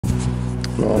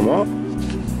Mama,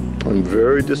 I'm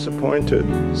very disappointed.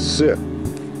 Sit.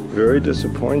 Very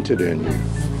disappointed in you.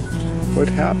 What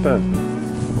happened?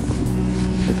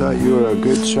 I thought you were a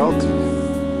good sheltie.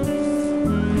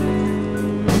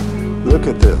 Look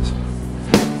at this.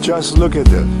 Just look at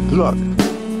this. Look.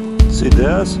 See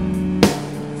this?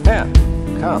 And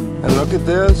come. And look at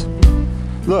this.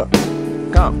 Look.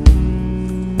 Come.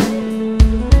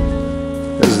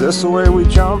 Is this the way we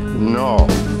jump? No.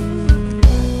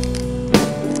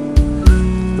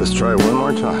 Let's try one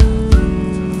more time.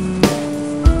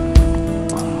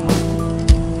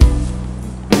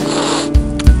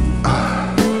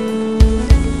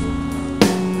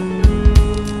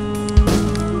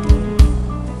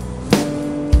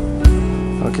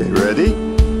 Okay, ready?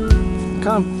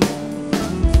 Come.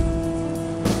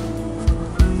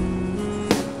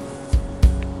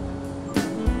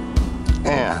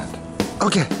 And,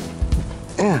 okay.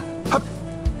 And, hop,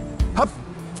 hop.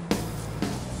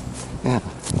 And,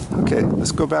 okay,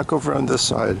 let's go back over on this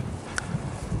side.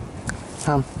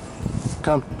 Come,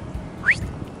 come.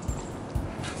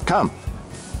 Come.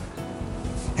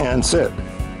 And sit.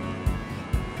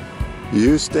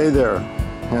 You stay there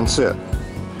and sit.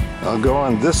 I'll go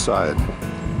on this side.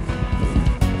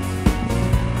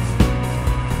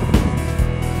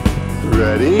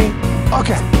 Ready?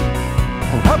 Okay.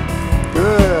 And hop.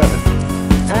 Good.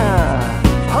 And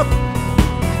hop.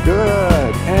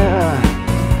 Good. And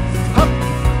hop.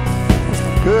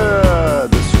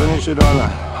 Good. Let's finish it on a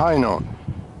high note.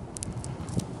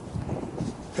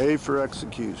 A for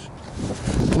execution.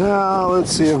 Now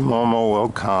let's see if Momo will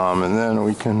come, and then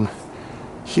we can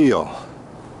heel.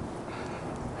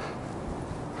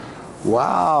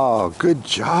 Wow, good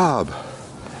job.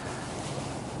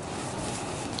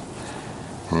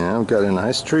 Yeah, I've got a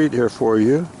nice treat here for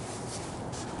you.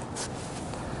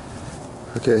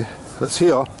 Okay, let's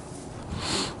heel.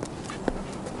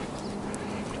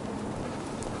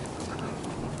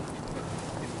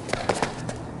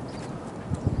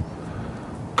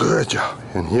 Good job.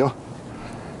 And heel.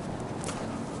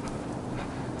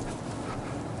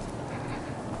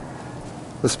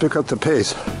 Let's pick up the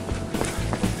pace.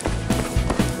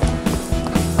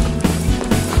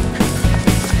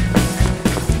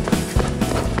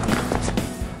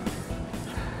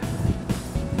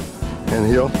 And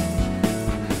heel.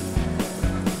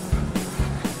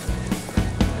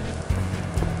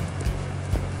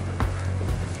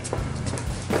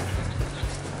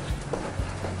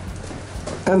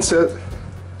 And sit.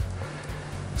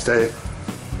 Stay.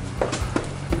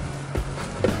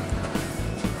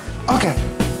 Okay.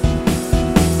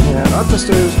 And up the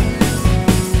stairs.